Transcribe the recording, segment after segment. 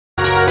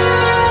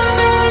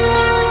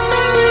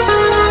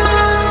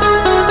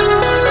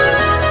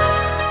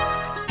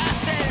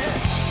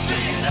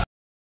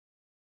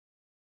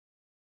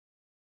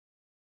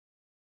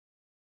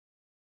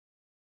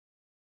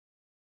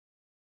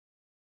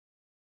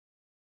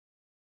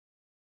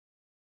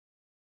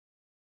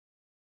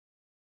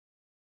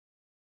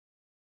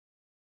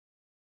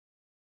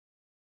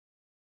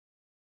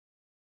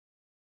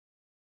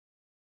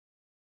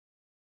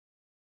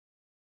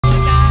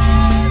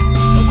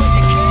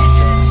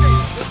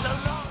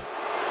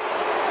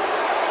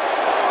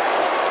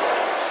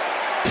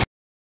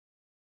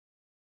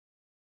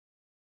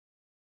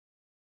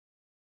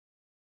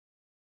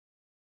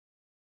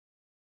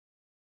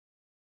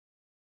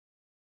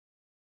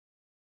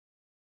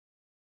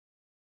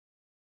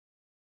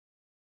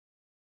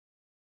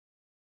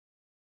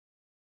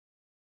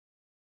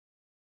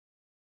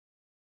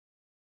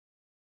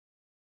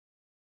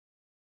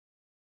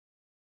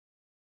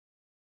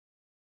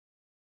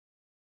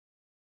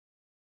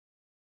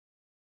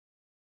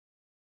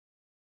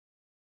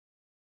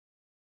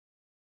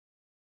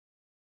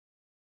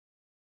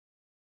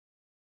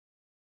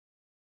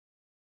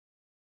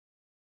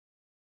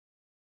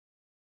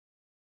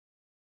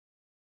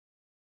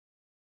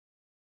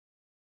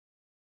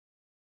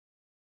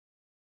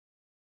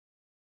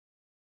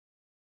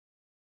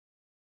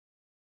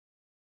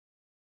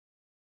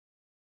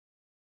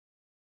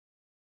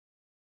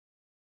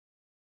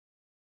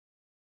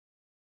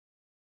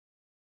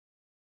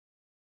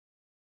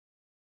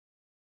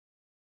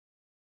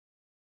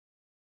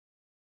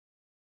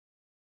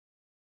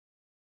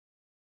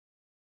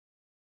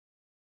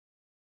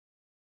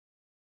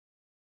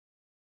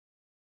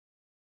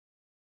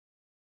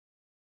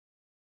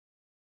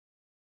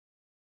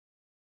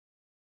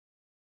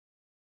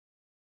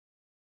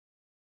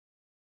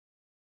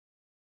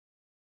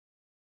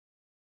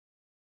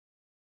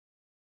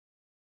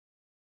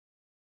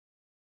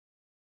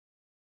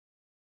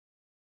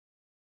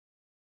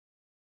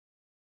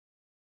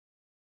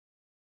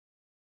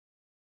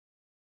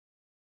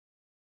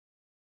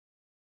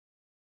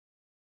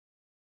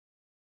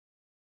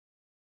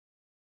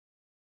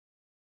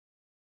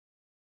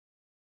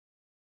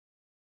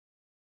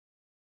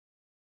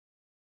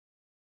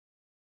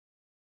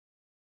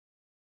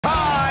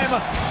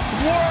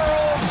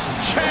World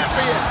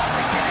Champion.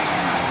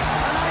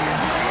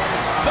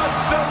 The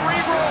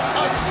Cerebral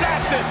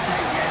Assassin.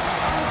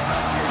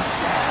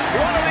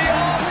 One of the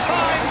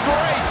all-time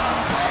greats.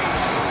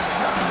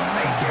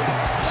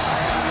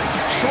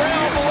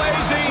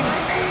 Trailblazing,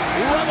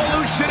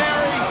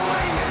 revolutionary.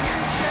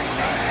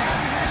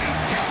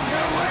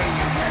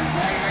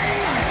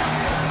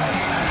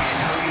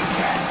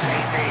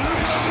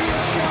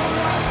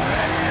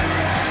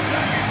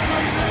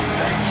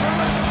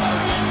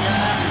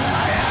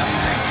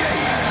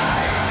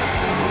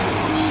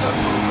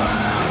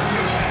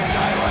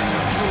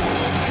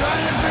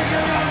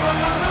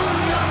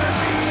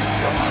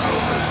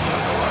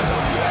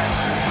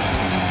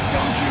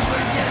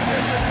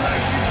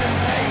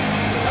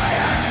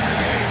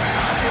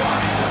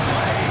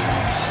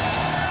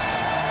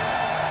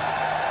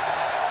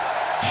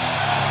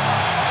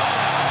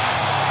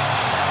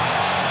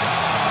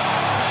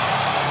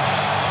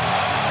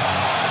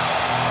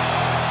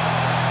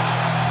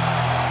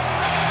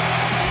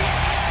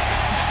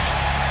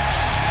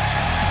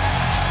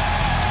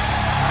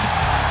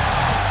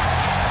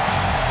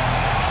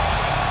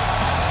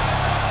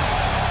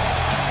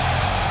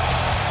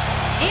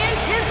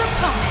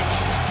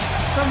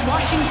 From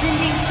Washington,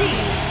 D.C.,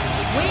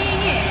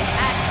 weighing in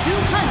at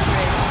 290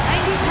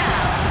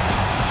 pounds,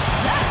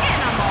 the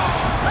Animal,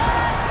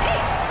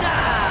 Batista!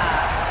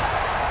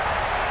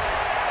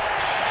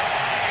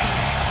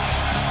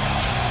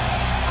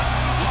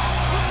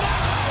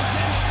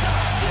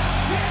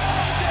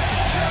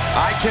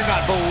 I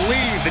cannot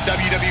believe the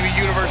WWE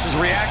Universe's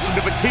reaction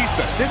to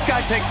Batista. This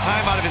guy takes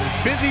time out of his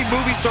busy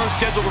movie star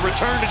schedule to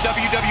return to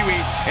WWE,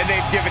 and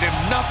they've given him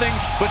nothing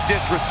but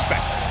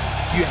disrespect.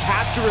 You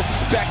have to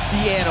respect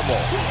the Animal.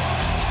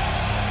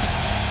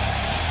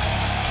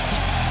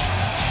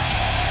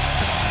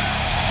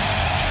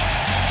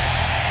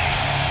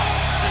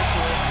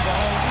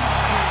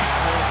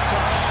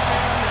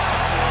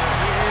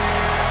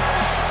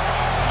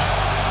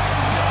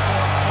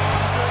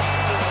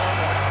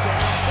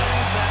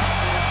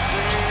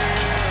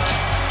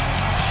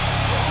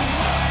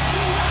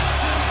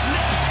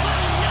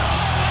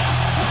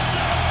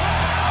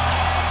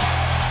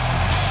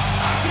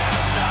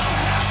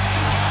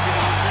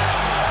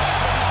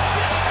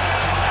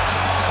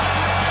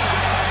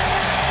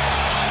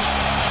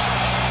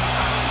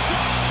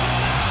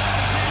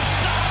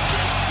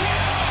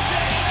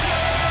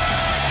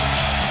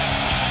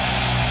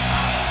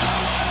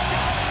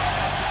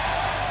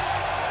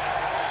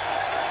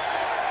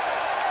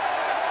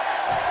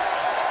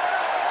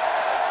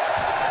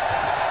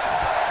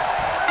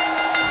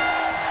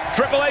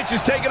 Triple H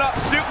is taking off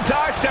the suit and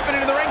tie, stepping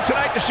into the ring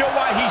tonight to show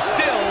why he's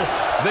still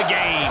the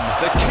game.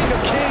 The King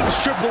of Kings,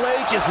 Triple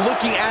H, is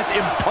looking as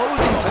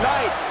imposing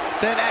tonight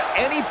than at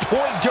any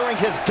point during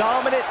his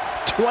dominant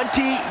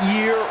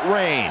 20-year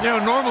reign. You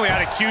know, normally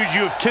I'd accuse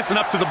you of kissing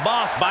up to the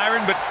boss,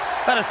 Byron, but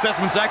that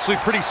assessment's actually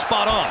pretty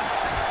spot on.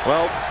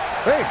 Well,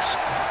 thanks.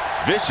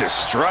 Vicious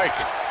strike.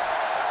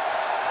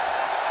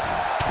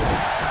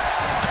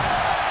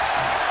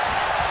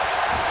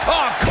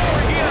 Oh,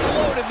 Corey, he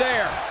unloaded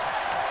there.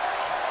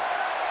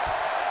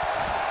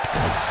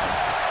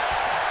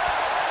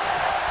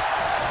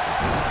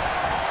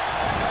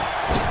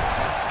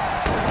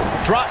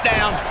 Drop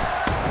down.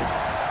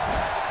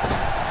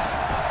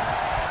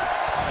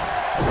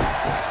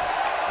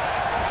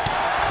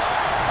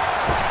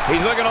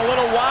 He's looking a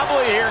little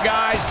wobbly here,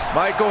 guys.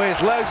 Michael,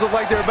 his legs look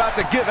like they're about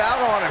to give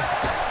out on him.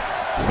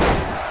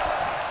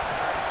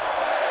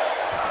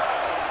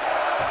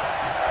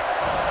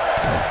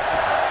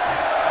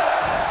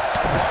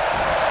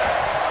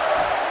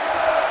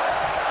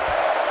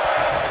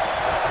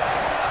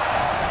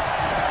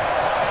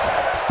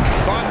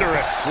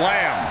 Thunderous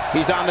slam.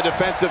 He's on the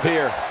defensive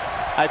here.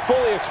 I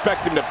fully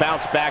expect him to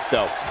bounce back,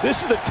 though.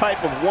 This is the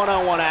type of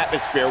one-on-one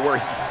atmosphere where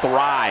he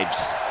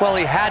thrives. Well,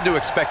 he had to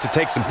expect to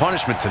take some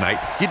punishment tonight.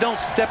 You don't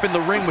step in the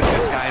ring with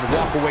this guy and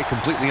walk away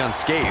completely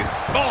unscathed.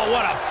 Oh,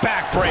 what a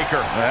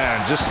backbreaker.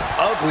 Man, just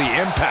ugly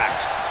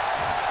impact.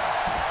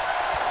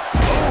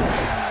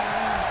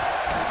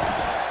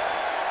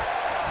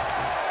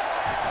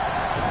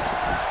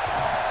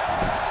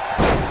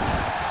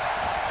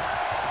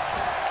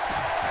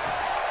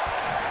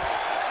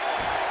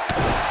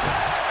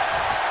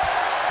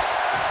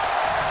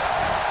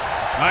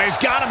 He's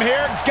got him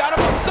here. He's got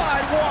him on the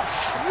sidewalk.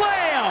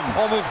 Slam!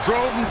 Almost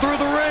drove him through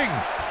the ring.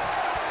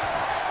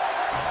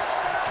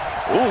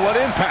 Ooh, what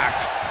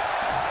impact.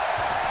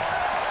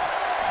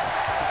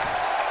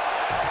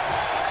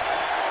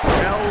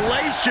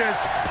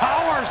 Hellacious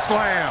power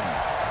slam.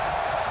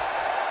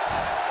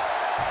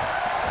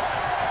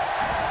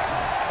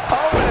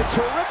 Oh, and a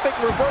terrific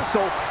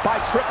reversal by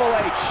Triple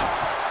H.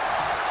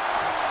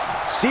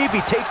 See if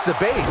he takes the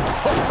bait.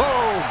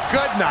 Oh,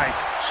 good night.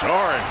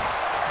 Sorry.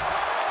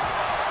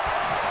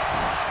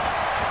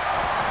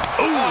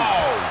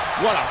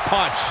 Oh, what a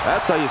punch.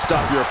 That's how you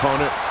stop your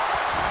opponent.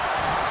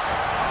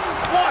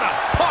 What a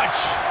punch.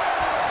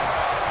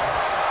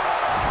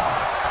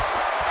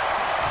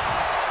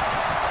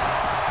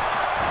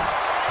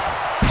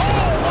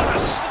 Oh, what a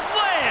slam.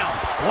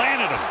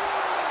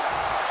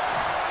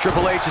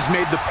 Triple H has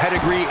made the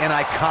pedigree an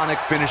iconic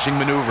finishing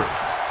maneuver.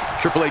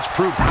 Triple H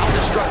proved how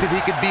destructive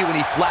he could be when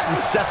he flattened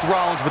Seth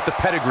Rollins with the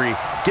pedigree,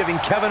 giving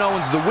Kevin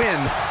Owens the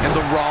win and the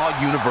Raw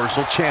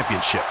Universal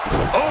Championship.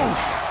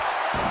 Oof!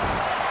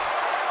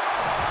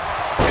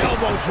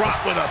 Elbow drop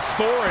with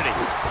authority.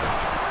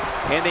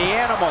 And the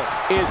Animal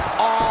is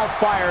all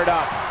fired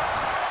up.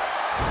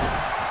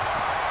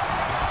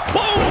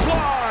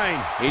 Clothesline!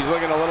 He's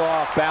looking a little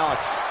off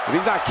balance. If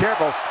he's not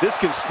careful,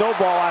 this can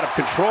snowball out of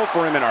control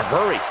for him in a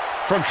hurry.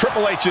 From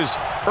Triple H's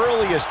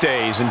earliest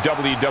days in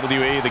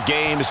WWE, the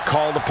game has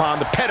called upon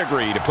the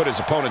pedigree to put his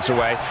opponents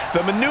away.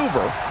 The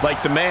maneuver,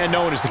 like the man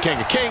known as the King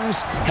of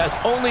Kings, has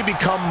only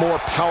become more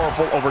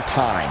powerful over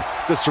time.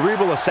 The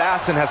cerebral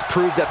assassin has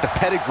proved that the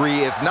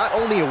pedigree is not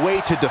only a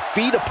way to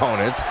defeat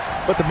opponents,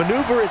 but the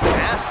maneuver is an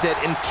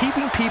asset in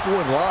keeping people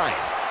in line.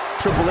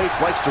 Triple H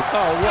likes to...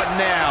 Oh, what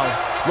now?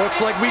 Looks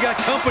like we got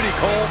company,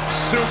 Cole.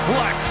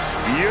 Suplex.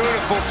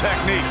 Beautiful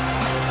technique.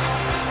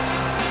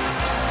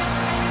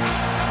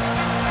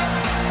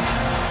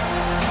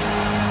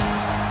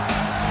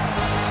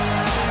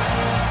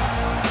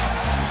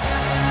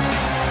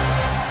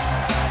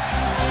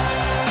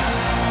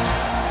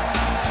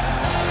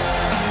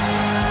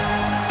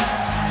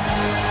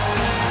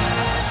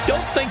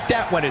 Don't think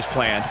that went as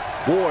planned.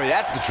 Boy,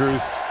 that's the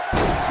truth.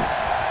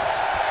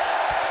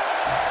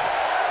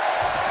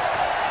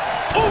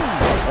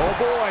 Oh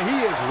boy, he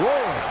is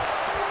rolling.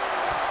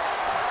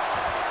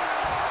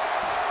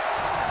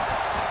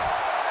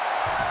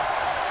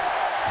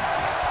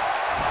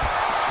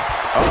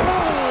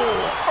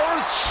 Oh,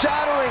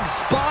 earth-shattering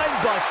spine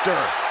buster.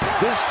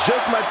 This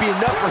just might be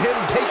enough for him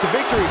to take the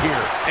victory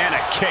here. And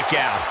a kick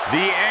out.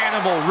 The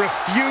Animal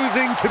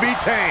refusing to be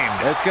tamed.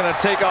 It's going to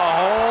take a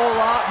whole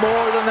lot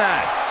more than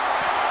that.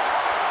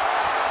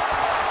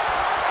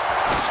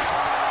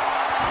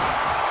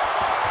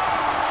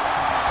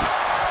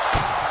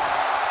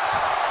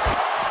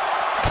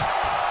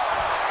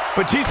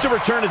 Batista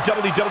returned to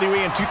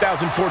WWE in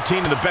 2014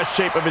 in the best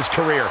shape of his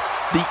career.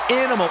 The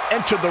Animal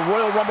entered the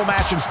Royal Rumble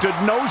match and stood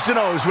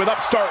nose-to-nose with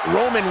upstart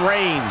Roman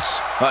Reigns.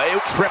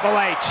 Triple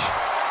H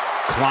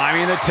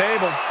climbing the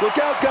table. Look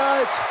out,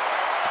 guys.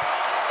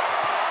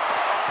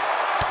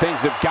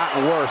 Things have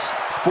gotten worse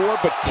for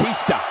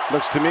Batista.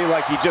 Looks to me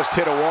like he just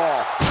hit a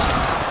wall.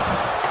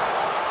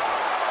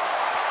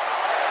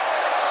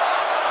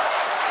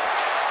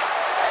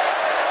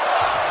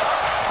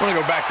 I want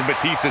to go back to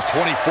Batista's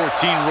 2014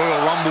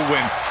 Royal Rumble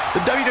win.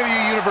 The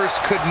WWE Universe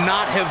could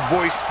not have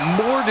voiced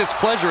more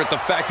displeasure at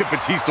the fact that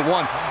Batista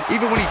won,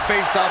 even when he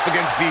faced off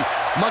against the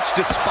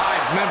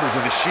much-despised members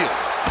of the Shield.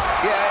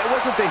 Yeah, it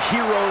wasn't the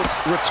hero's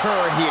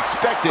return he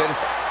expected,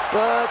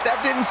 but that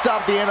didn't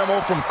stop the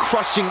Animal from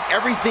crushing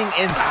everything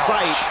in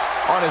sight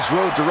on his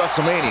road to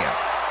WrestleMania.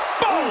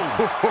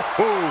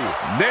 Boom!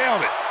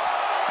 Nailed it.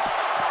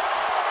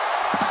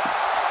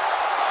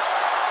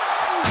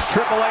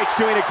 Triple H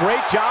doing a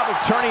great job of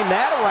turning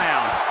that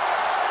around.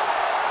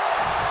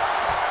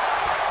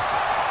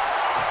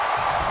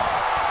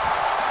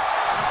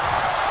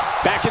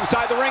 Back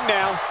inside the ring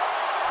now.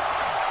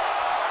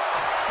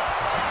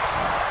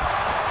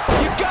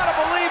 You gotta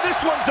believe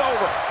this one's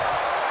over.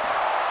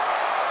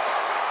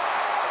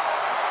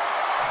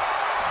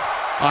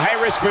 A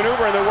high-risk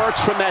maneuver in the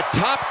works from that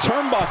top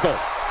turnbuckle.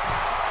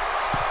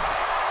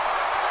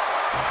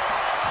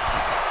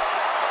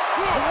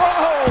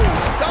 Whoa!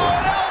 Oh,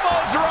 an elbow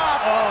drop!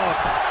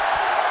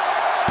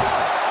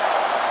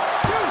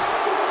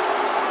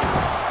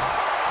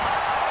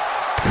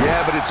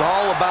 Yeah, but it's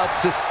all about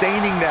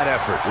sustaining that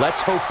effort.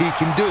 Let's hope he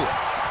can do it.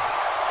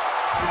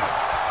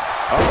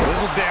 Oh, this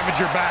will damage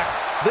your back.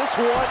 This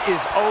one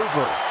is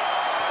over.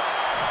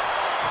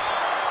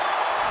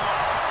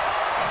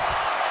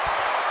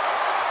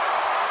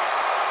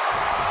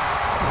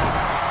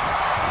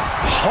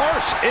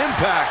 Harsh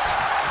impact.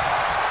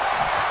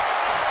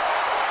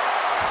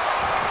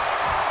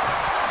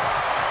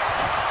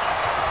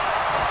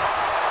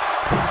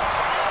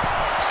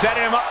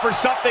 Setting him up for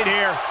something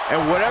here.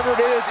 And whatever it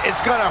is,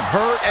 it's gonna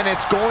hurt, and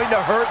it's going to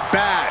hurt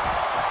bad.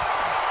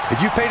 If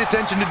you paid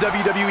attention to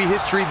WWE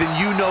history, then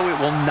you know it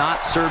will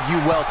not serve you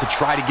well to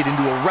try to get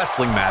into a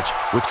wrestling match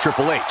with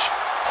Triple H.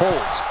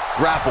 Holds,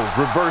 grapples,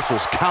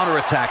 reversals,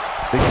 counterattacks.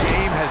 The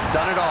game has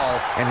done it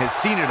all and has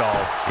seen it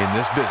all in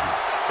this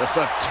business. Just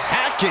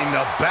attacking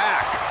the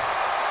back.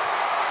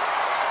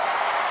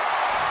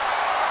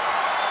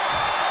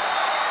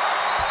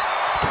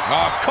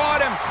 Oh, caught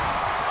him.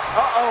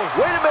 Uh-oh,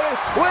 wait a minute,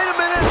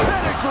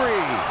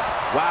 pedigree!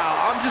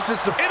 Wow, I'm just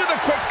Into the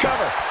quick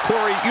cover.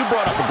 Corey, you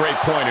brought up a great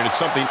point, and it's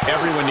something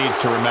everyone needs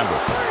to remember.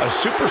 A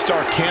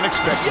superstar can't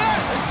expect...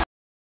 Yes!